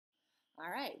All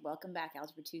right, welcome back,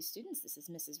 Algebra 2 students. This is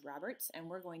Mrs. Roberts, and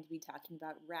we're going to be talking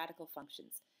about radical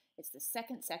functions. It's the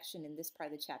second section in this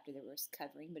part of the chapter that we're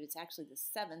covering, but it's actually the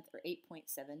 7th or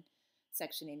 8.7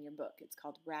 section in your book. It's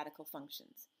called radical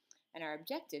functions. And our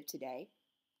objective today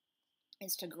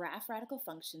is to graph radical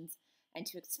functions and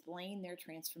to explain their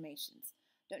transformations.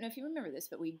 Don't know if you remember this,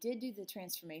 but we did do the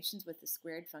transformations with the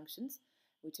squared functions.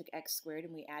 We took x squared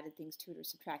and we added things to it or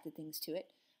subtracted things to it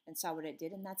and saw what it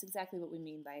did, and that's exactly what we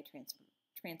mean by a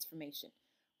transformation.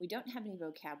 We don't have any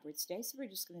vocab words today, so we're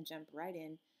just going to jump right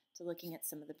in to looking at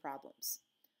some of the problems.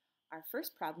 Our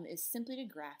first problem is simply to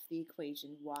graph the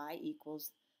equation y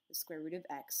equals the square root of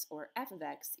x, or f of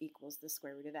x equals the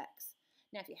square root of x.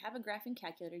 Now, if you have a graphing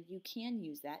calculator, you can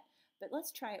use that, but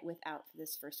let's try it without for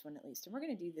this first one at least, and we're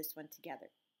going to do this one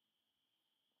together.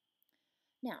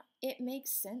 Now, it makes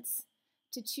sense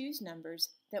to choose numbers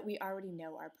that we already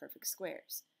know are perfect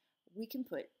squares. We can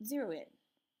put 0 in.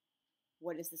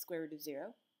 What is the square root of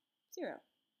 0? 0.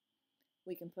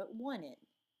 We can put 1 in.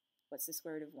 What's the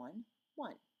square root of 1?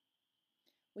 1.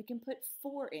 We can put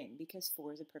 4 in because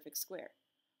 4 is a perfect square.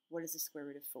 What is the square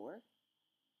root of 4?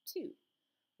 2.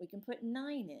 We can put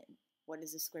 9 in. What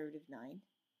is the square root of 9?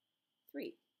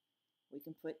 3. We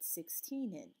can put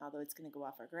 16 in, although it's going to go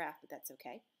off our graph, but that's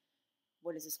okay.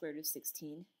 What is the square root of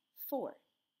 16? 4.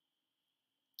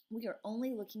 We are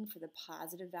only looking for the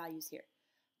positive values here.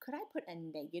 Could I put a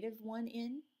negative 1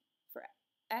 in for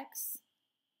x?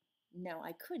 No,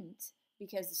 I couldn't,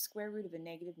 because the square root of a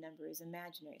negative number is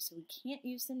imaginary. So we can't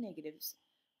use the negatives.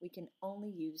 We can only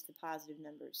use the positive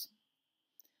numbers.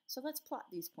 So let's plot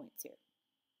these points here.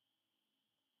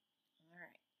 All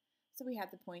right. So we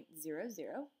have the point 0,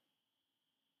 0.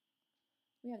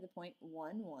 We have the point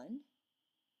 1, 1.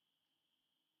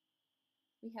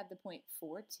 We have the point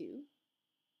 4, 2.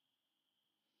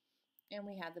 And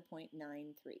we have the point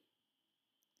 9, 3.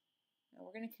 Now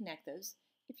we're going to connect those.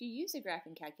 If you use a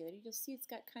graphing calculator, you'll see it's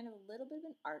got kind of a little bit of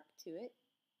an arc to it.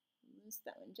 Just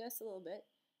that one, just a little bit.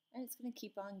 And it's going to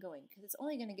keep on going because it's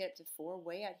only going to get up to 4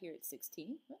 way out here at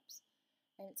 16. Whoops.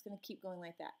 And it's going to keep going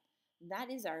like that.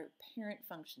 That is our parent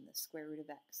function, the square root of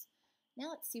x. Now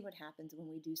let's see what happens when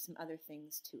we do some other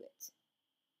things to it.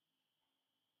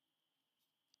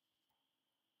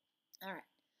 All right.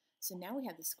 So now we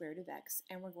have the square root of x,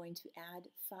 and we're going to add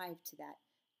 5 to that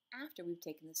after we've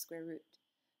taken the square root.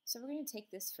 So we're going to take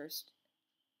this first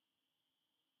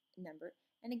number,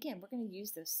 and again, we're going to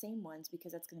use those same ones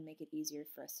because that's going to make it easier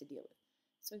for us to deal with.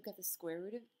 So we've got the square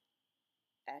root of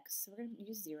x, so we're going to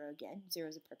use 0 again. 0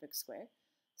 is a perfect square.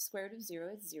 Square root of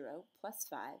 0 is 0, plus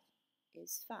 5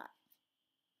 is 5.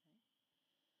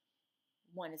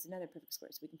 1 is another perfect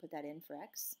square, so we can put that in for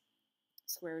x.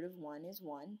 Square root of 1 is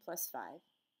 1, plus 5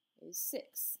 is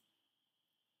 6.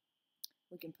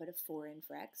 We can put a 4 in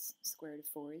for x. Square root of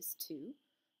 4 is 2,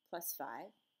 plus 5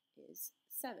 is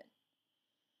 7.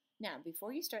 Now,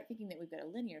 before you start thinking that we've got a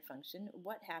linear function,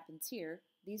 what happens here?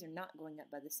 These are not going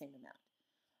up by the same amount.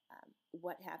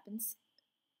 What happens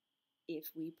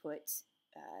if we put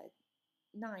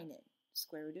 9 in?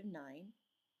 Square root of 9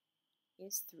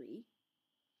 is 3.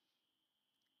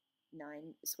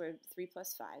 Square root of 3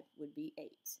 plus 5 would be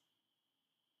 8.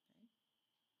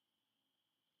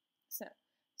 So,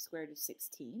 square root of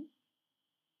 16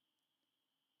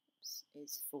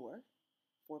 is 4.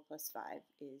 4 plus 5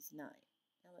 is 9.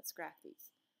 Now let's graph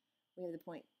these. We have the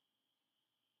point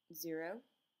 0,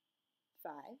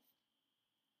 5,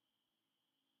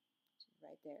 which is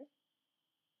right there.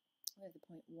 We have the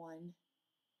point 1,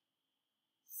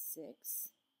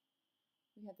 6.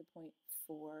 We have the point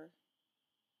 4,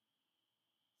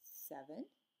 7.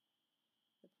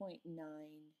 The point 9,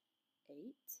 8.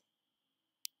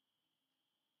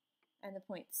 And the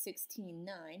point 16,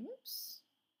 9, whoops,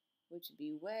 which would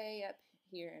be way up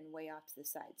here and way off to the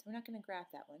side. So we're not going to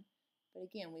graph that one. But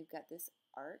again, we've got this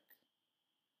arc.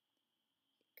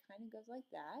 It kind of goes like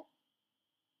that.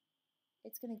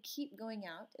 It's going to keep going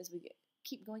out as we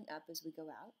keep going up as we go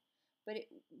out, but it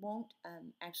won't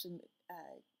actually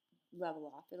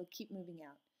level off. It'll keep moving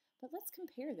out. But let's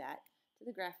compare that to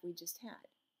the graph we just had.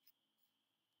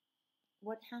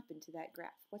 What happened to that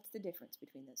graph? What's the difference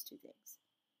between those two things?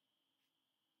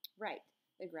 Right,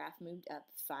 the graph moved up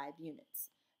 5 units.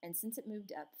 And since it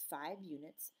moved up 5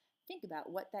 units, think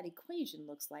about what that equation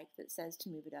looks like that says to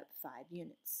move it up 5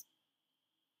 units.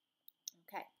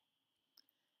 Okay,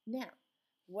 now,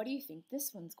 what do you think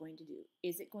this one's going to do?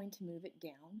 Is it going to move it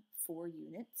down 4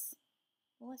 units?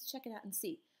 Well, let's check it out and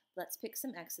see. Let's pick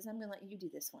some x's. I'm going to let you do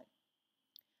this one.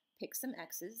 Pick some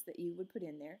x's that you would put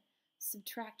in there.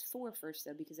 Subtract 4 first,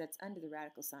 though, because that's under the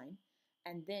radical sign,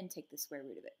 and then take the square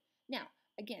root of it. Now,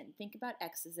 Again, think about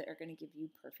x's that are going to give you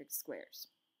perfect squares.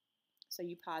 So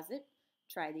you pause it,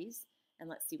 try these, and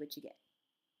let's see what you get.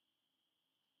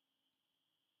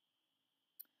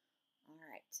 All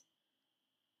right.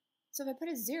 So if I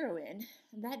put a 0 in,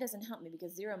 that doesn't help me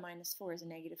because 0 minus 4 is a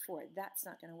negative 4. That's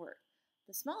not going to work.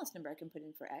 The smallest number I can put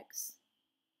in for x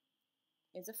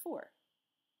is a 4.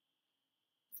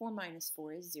 4 minus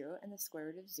 4 is 0, and the square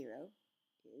root of 0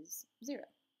 is 0.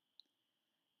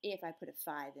 If I put a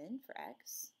 5 in for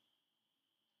x,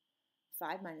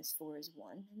 5 minus 4 is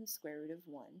 1, and the square root of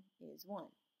 1 is 1.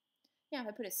 Now, if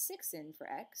I put a 6 in for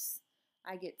x,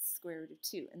 I get the square root of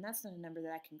 2, and that's not a number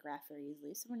that I can graph very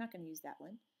easily, so we're not going to use that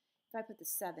one. If I put the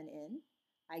 7 in,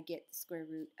 I get the square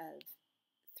root of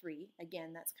 3.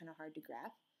 Again, that's kind of hard to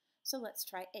graph, so let's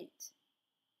try 8.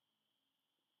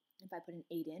 If I put an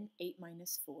 8 in, 8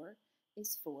 minus 4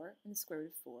 is 4, and the square root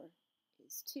of 4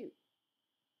 is 2.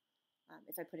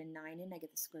 If I put a 9 in, I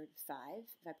get the square root of 5.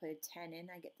 If I put a 10 in,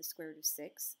 I get the square root of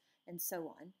 6, and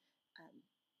so on.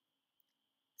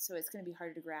 So it's going to be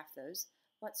harder to graph those.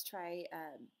 Let's try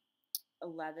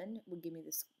 11 would give me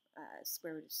the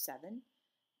square root of 7.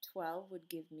 12 would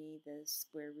give me the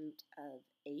square root of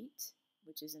 8,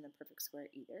 which isn't a perfect square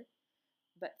either.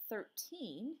 But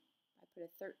 13, I put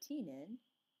a 13 in,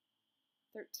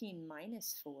 13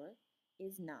 minus 4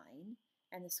 is 9,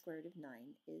 and the square root of 9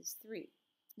 is 3.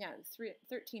 Now,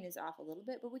 13 is off a little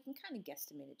bit, but we can kind of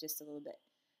guesstimate it just a little bit.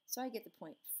 So I get the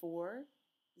point 4,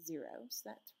 0, so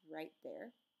that's right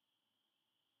there.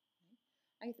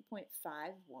 I get the point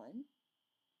 5, 1.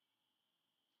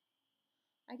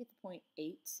 I get the point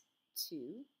 8,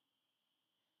 2.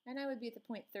 And I would be at the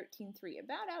point 13, 3,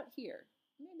 about out here,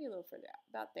 maybe a little further out,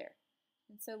 about there.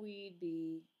 And so we'd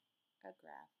be a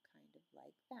graph kind of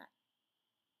like that.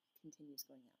 Continues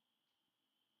going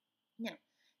out. Now,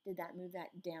 did that move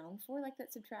that down 4 like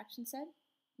that subtraction said?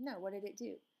 No, what did it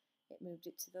do? It moved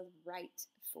it to the right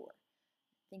 4.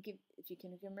 Think if you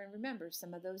can remember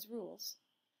some of those rules.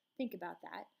 Think about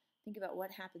that. Think about what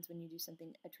happens when you do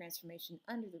something, a transformation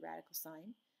under the radical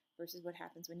sign versus what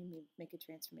happens when you make a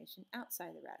transformation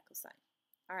outside the radical sign.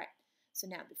 All right, so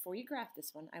now before you graph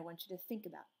this one, I want you to think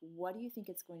about what do you think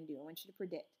it's going to do? I want you to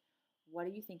predict. What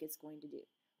do you think it's going to do?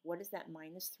 What is that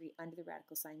minus 3 under the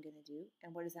radical sign going to do?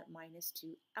 And what is that minus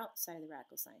 2 outside of the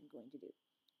radical sign going to do?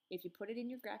 If you put it in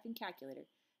your graphing calculator,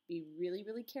 be really,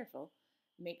 really careful.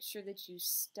 Make sure that you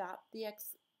stop the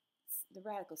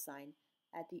radical sign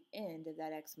at the end of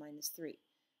that x minus 3.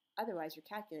 Otherwise, your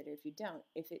calculator,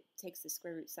 if it takes the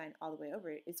square root sign all the way over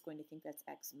it, it's going to think that's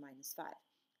x minus 5.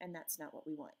 And that's not what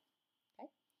we want. Okay?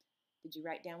 Did you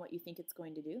write down what you think it's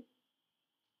going to do?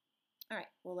 All right,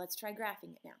 well, let's try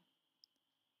graphing it now.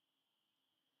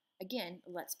 Again,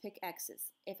 let's pick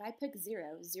x's. If I pick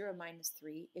 0, 0 minus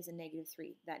 3 is a negative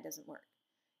 3. That doesn't work.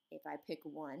 If I pick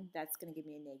 1, that's going to give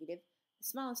me a negative. The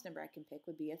smallest number I can pick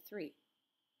would be a 3.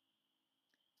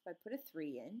 If I put a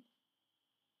 3 in,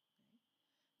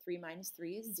 3 minus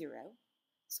 3 is 0.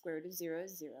 Square root of 0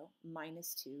 is 0.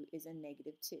 Minus 2 is a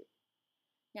negative 2.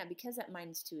 Now, because that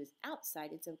minus 2 is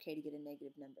outside, it's okay to get a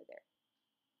negative number there.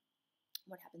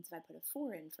 What happens if I put a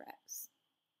 4 in for x?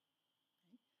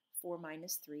 4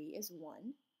 minus 3 is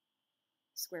 1.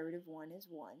 Square root of 1 is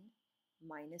 1.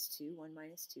 Minus 2, 1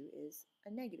 minus 2 is a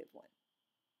negative 1.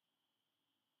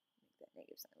 Make that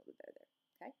negative sign a little bit better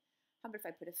there, okay? How about if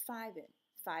I put a 5 in?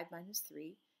 5 minus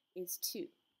 3 is 2.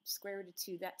 Square root of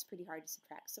 2, that's pretty hard to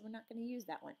subtract, so we're not going to use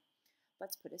that one.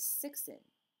 Let's put a 6 in.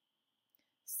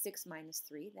 6 minus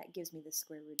 3, that gives me the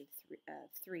square root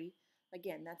of 3.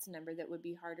 Again, that's a number that would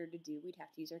be harder to do. We'd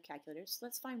have to use our calculator, so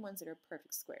let's find ones that are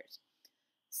perfect squares.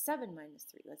 7 minus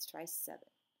 3, let's try 7.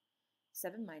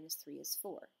 7 minus 3 is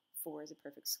 4. 4 is a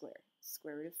perfect square.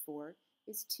 Square root of 4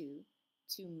 is 2.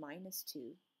 2 minus 2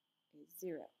 is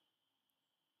 0.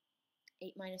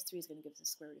 8 minus 3 is going to give us the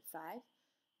square root of 5.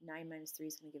 9 minus 3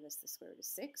 is going to give us the square root of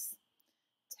 6.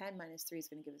 10 minus 3 is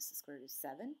going to give us the square root of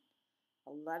 7.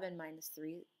 11 minus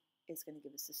 3 is going to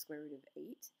give us the square root of 8.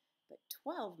 But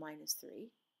 12 minus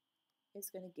 3 is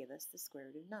going to give us the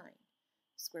square root of 9.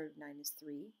 Square root of 9 is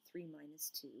 3. 3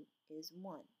 minus 2 is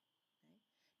 1. Okay?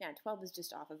 Now, 12 is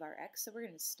just off of our x, so we're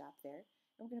going to stop there,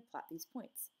 and we're going to plot these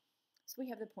points. So we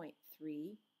have the point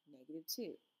 3, negative 2.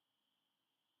 Okay?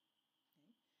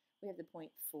 We have the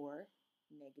point 4,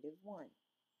 negative 1.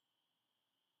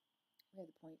 We have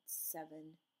the point 7,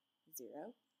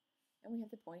 0. And we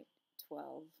have the point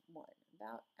 12, 1,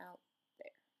 about out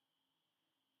there.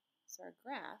 So our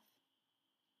graph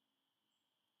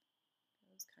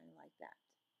goes kind of like that.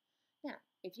 Now,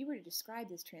 if you were to describe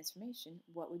this transformation,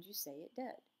 what would you say it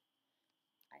did?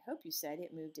 I hope you said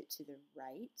it moved it to the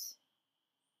right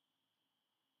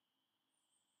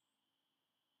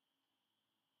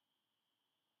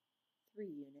 3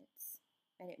 units,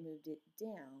 and it moved it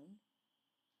down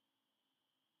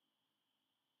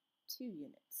 2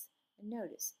 units. And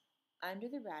notice, under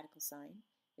the radical sign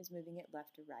is moving it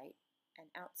left or right, and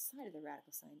outside of the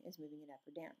radical sign is moving it up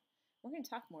or down. We're going to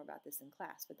talk more about this in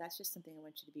class, but that's just something I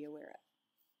want you to be aware of.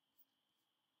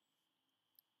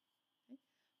 Okay.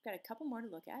 We've got a couple more to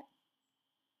look at.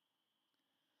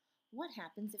 What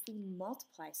happens if we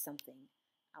multiply something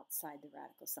outside the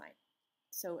radical sign?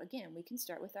 So again, we can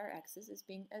start with our x's as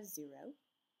being a 0.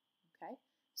 Okay,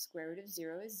 square root of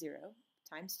 0 is 0,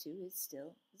 times 2 is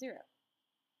still 0.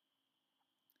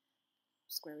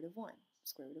 Square root of 1.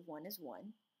 Square root of 1 is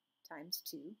 1, times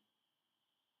 2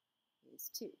 is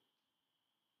 2.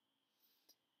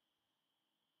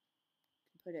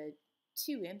 Put a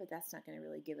 2 in, but that's not going to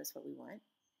really give us what we want.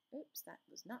 Oops, that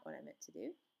was not what I meant to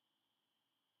do.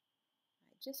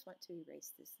 I just want to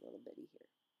erase this little bitty here.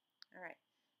 All right,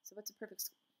 so what's a perfect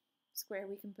square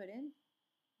we can put in?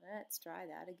 Let's try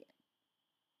that again.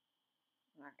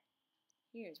 All right,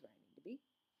 here's where I need to be.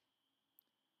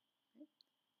 Okay.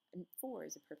 And 4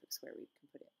 is a perfect square we can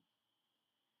put in.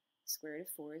 Square root of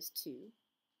 4 is 2.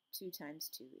 2 times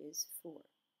 2 is 4.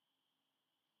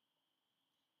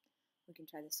 We can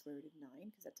try the square root of 9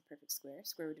 because that's a perfect square.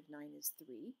 Square root of 9 is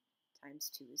 3 times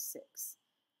 2 is 6.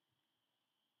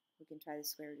 We can try the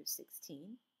square root of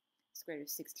 16. Square root of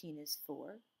 16 is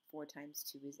 4. 4 times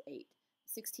 2 is 8.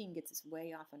 16 gets us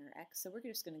way off on our x, so we're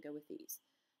just going to go with these.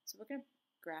 So we're going to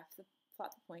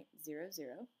plot the point 0,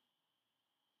 0,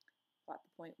 plot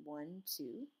the point 1,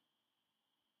 2,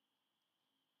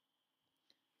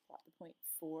 plot the point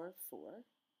 4, 4,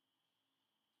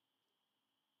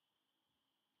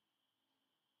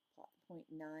 plot the point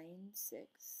 9,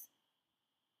 6,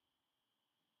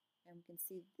 and we can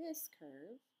see this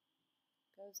curve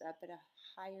goes up at a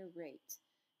higher rate.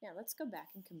 Now let's go back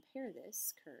and compare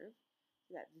this curve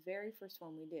to that very first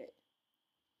one we did.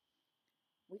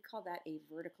 We call that a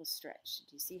vertical stretch.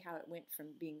 Do you see how it went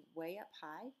from being way up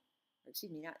high, or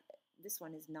excuse me, this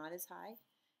one is not as high,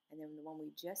 and then the one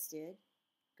we just did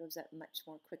goes up much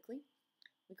more quickly?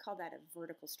 We call that a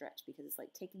vertical stretch because it's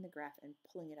like taking the graph and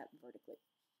pulling it up vertically.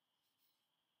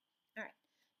 All right,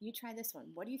 you try this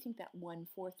one. What do you think that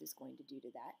 1/4 is going to do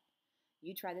to that?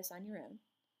 You try this on your own.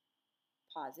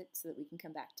 Pause it so that we can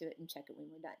come back to it and check it when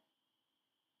we're done.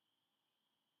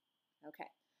 Okay,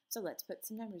 so let's put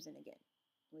some numbers in again.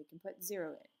 We can put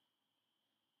 0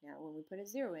 in. Now when we put a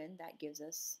 0 in, that gives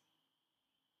us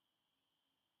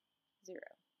 0,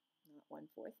 not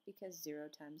 1/4, because 0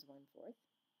 times 1/4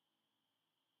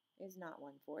 is not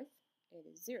 1/4, it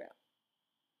is 0.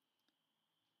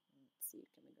 Let's see,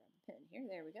 can we grab the pen here?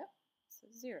 There we go. So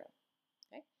 0.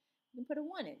 Okay, we can put a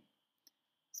 1 in.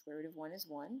 Square root of 1 is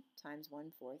 1, times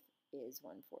 1/4 is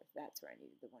 1/4. That's where I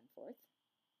needed the 1/4.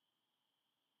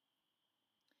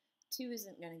 2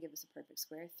 isn't going to give us a perfect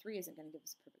square. 3 isn't going to give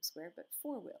us a perfect square, but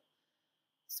 4 will.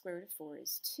 Square root of 4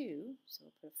 is 2, so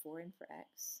we'll put a 4 in for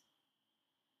x.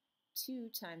 2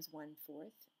 times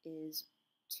 1/4 is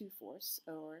 2/4,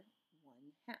 or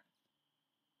 1/2.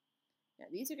 Now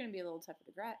these are going to be a little tougher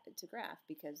to graph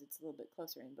because it's a little bit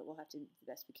closer in, but we'll have to do the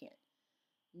best we can.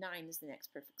 9 is the next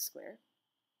perfect square.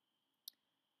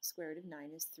 Square root of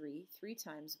 9 is 3. 3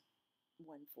 times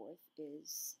 1/4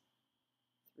 is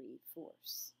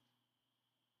 3/4.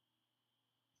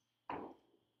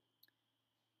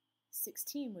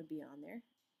 16 would be on there.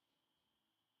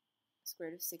 Square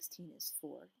root of 16 is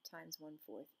 4 times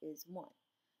 1/4 is 1.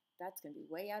 That's going to be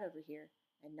way out over here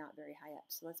and not very high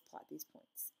up. So let's plot these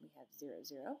points. We have 0,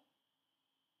 0.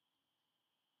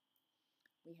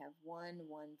 We have 1,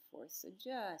 1/4, so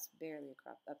just barely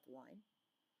up the line.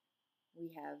 We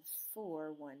have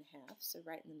 4, 1/2, so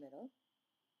right in the middle.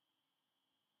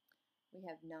 We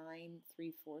have 9,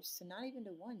 3/4, so not even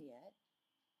to 1 yet.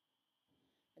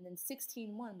 And then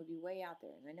 16, 1 would be way out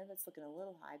there. And I know that's looking a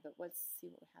little high, but let's see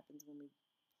what happens when we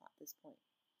plot this point.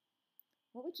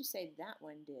 What would you say that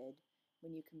one did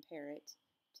when you compare it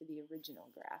to the original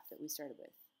graph that we started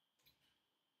with?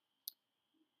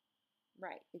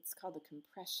 Right, it's called a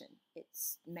compression. It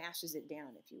smashes it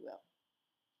down, if you will.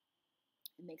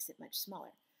 It makes it much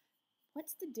smaller.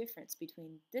 What's the difference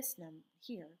between this number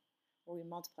here, where we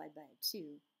multiplied by a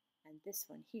 2, and this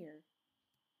one here,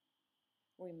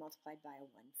 where we multiplied by a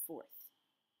 1/4?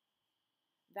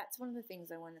 That's one of the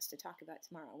things I want us to talk about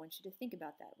tomorrow. I want you to think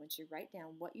about that. I want you to write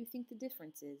down what you think the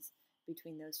difference is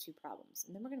between those two problems.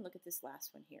 And then we're going to look at this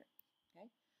last one here. Okay?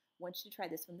 I want you to try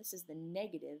this one. This is the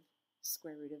negative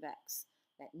square root of x.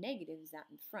 That negative is out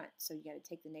in front, so you got to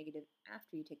take the negative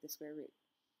after you take the square root.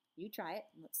 You try it,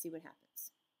 and let's see what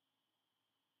happens.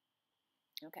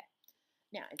 Okay,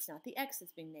 Now, it's not the x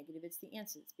that's being negative, it's the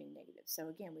answer that's being negative. So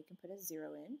again, we can put a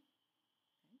 0 in.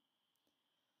 Okay.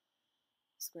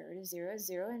 Square root of 0 is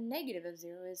 0, and negative of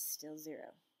 0 is still 0.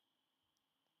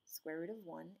 Square root of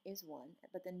 1 is 1,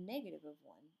 but the negative of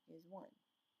 1 is 1.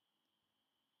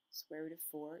 Square root of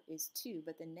 4 is 2,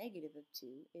 but the negative of 2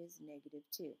 is negative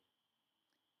 2.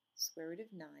 Square root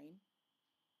of 9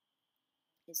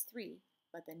 is 3,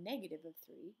 but the negative of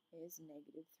 3 is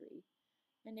negative 3.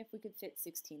 And if we could fit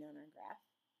 16 on our graph,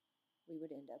 we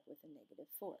would end up with a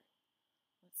negative 4.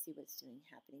 Let's see what's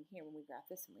happening here. When we graph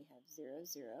this one, we have 0,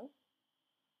 0.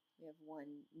 We have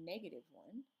 1, negative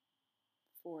 1.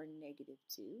 4, negative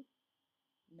 2.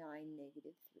 9,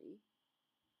 negative 3.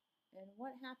 And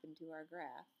what happened to our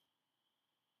graph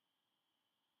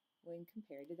when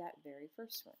compared to that very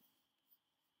first one?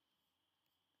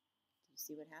 Do you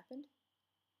see what happened?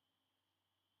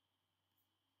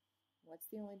 What's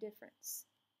the only difference?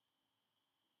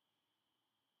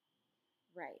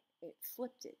 Right, it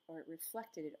flipped it, or it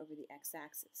reflected it over the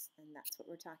x-axis, and that's what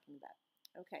we're talking about.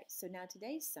 Okay, so now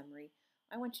today's summary,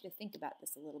 I want you to think about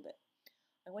this a little bit.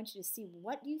 I want you to see,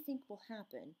 what do you think will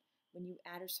happen when you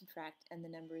add or subtract and the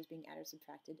number is being added or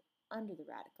subtracted under the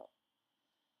radical?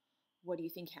 What do you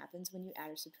think happens when you add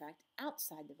or subtract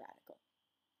outside the radical?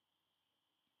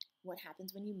 What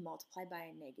happens when you multiply by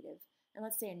a negative, and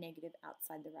let's say a negative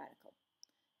outside the radical,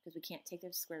 because we can't take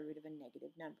the square root of a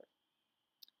negative number?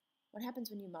 What happens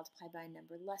when you multiply by a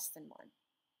number less than 1?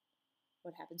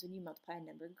 What happens when you multiply a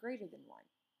number greater than 1?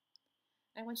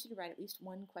 I want you to write at least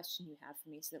one question you have for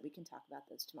me so that we can talk about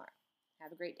those tomorrow.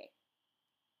 Have a great day.